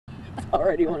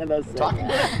Already one of those things.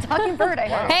 Talking bird, I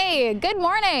heard. Hey, good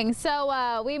morning.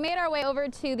 So we made our way over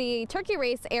to the turkey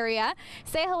race area.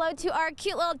 Say hello to our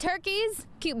cute little turkeys.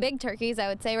 Cute big turkeys, I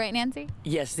would say, right, Nancy?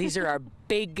 Yes, these are our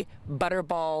big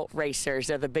butterball racers.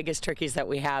 They're the biggest turkeys that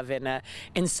we have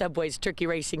in Subway's turkey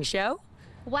racing show.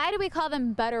 Why do we call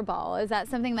them butterball? Is that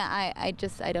something that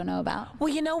I don't know about?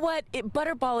 Well, you know what?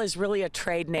 Butterball is really a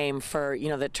trade name for,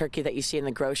 the turkey that you see in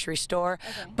the grocery store.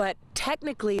 Okay. But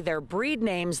technically, they're breed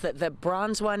names. The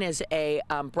bronze one is a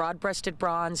broad-breasted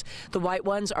bronze. The white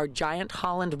ones are giant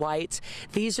Holland whites.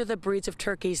 These are the breeds of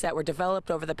turkeys that were developed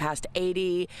over the past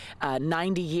 80,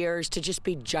 90 years to just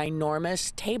be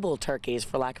ginormous table turkeys,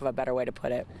 for lack of a better way to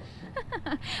put it.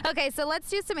 Okay, so let's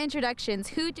do some introductions.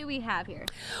 Who do we have here?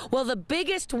 Well, the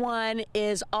biggest one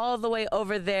is all the way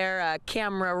over there,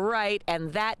 camera right,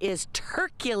 and that is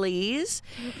Turkules.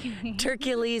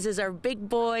 Turkules is our big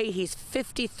boy. He's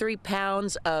 53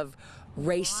 pounds of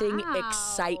racing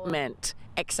excitement.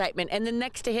 And then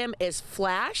next to him is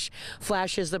Flash.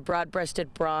 Flash is the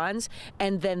broad-breasted bronze.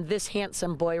 And then this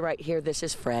handsome boy right here, this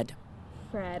is Fred.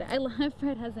 Fred. I love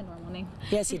Fred has a normal name.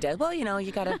 Yes, he does. Well, you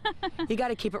gotta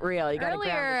keep it real. You gotta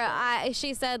Earlier,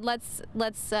 she said let's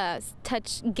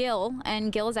touch Gil,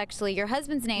 and Gil is actually your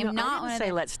husband's name, no, not I didn't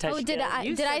say let's touch Gil. Did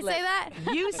I say that?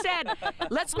 You said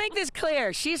let's make this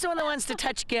clear. She's the one that wants to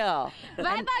touch Gil. But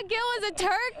I thought Gil was a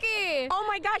turkey. Oh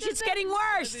my gosh, it's getting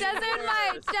worse.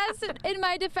 Just in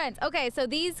my defense. Okay, so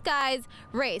these guys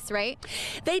race, right?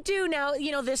 They do. Now,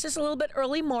 this is a little bit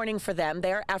early morning for them.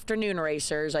 They're afternoon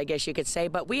racers, I guess you could say.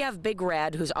 But we have Big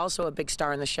Red, who's also a big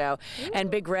star in the show. Ooh.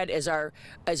 And Big Red is our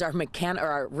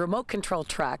remote control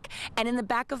truck. And in the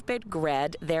back of Big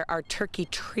Red, there are turkey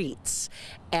treats.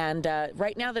 And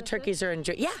right now the turkeys are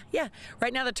enjoying. Yeah.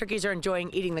 Right now the turkeys are enjoying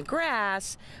eating the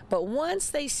grass. But once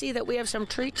they see that we have some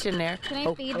treats in there, can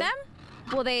I feed them?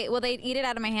 Will they eat it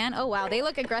out of my hand? Oh wow, they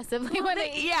look aggressively when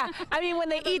they eat. Yeah, I mean when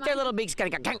they eat, their little beaks gotta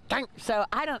go gang, gang. So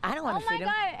I don't want to feed them.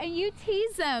 Oh my God, and you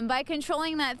tease them by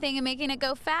controlling that thing and making it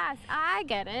go fast. I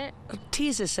get it.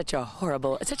 Tease is such an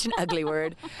ugly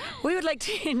word. We would like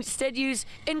to instead use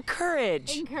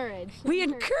encourage. Encourage. We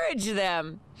encourage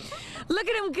them. Look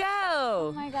at them go.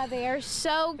 Oh my God, they are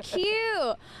so cute.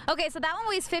 Okay, so that one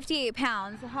weighs 58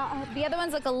 pounds. The other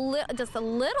ones look just a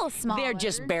little smaller. They're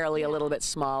just barely a little bit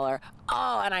smaller.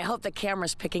 Oh, and I hope the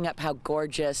camera's picking up how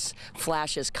gorgeous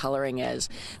Flash's coloring is.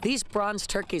 These bronze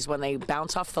turkeys, when they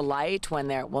bounce off the light, well,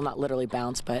 not literally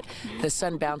bounce, but the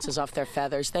sun bounces off their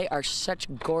feathers, they are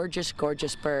such gorgeous,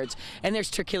 gorgeous birds. And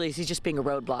there's Turkules, he's just being a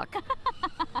roadblock.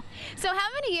 So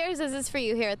how many years is this for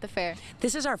you here at the fair?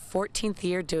 This is our 14th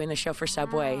year doing the show for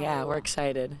Subway. Wow. Yeah, we're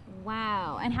excited.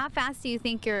 Wow. And how fast do you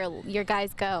think your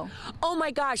guys go? Oh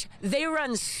my gosh, they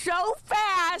run so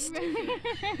fast.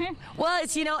 Well,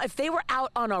 it's, if they were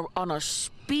out on a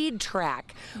speed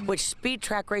track, which speed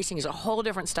track racing is a whole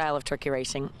different style of turkey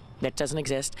racing that doesn't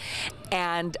exist.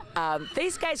 And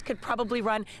these guys could probably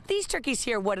run, these turkeys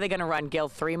here, what are they going to run, Gil,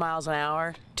 3 miles an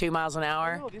hour, 2 miles an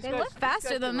hour? No, they look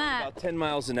faster than that. About 10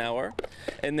 miles an hour.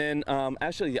 And then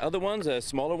actually the other ones,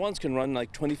 smaller ones, can run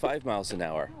like 25 miles an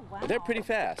hour. Oh, wow. They're pretty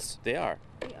fast. They are.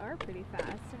 They are pretty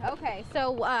fast. Okay,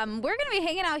 so we're going to be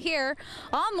hanging out here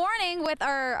all morning with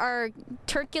our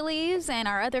Turkules and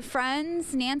our other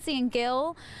friends, Nancy and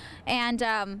Gil. And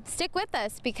stick with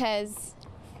us because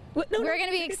we're going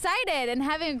to be excited and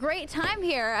having a great time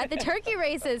here at the turkey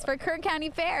races for Kern County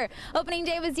Fair. Opening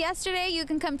day was yesterday. You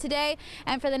can come today.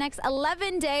 And for the next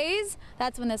 11 days,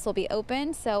 that's when this will be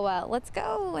open. So let's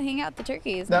go hang out with the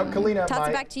turkeys. Now, Kalina, toss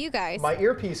it back to you guys. My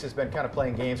earpiece has been kind of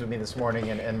playing games with me this morning,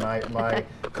 and my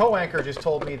co-anchor just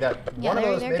told me that one of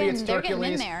those, maybe it's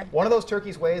Turkules, one of those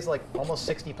turkeys weighs like almost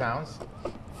 60 pounds.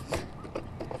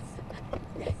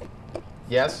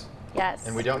 Yes? Yes.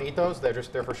 And we don't eat those? They're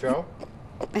just there for show?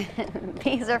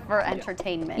 These are for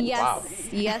entertainment. Yes. Wow.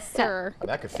 Yes, sir.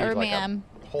 That could feed like a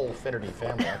whole Finnerty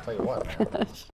family, I'll tell you what.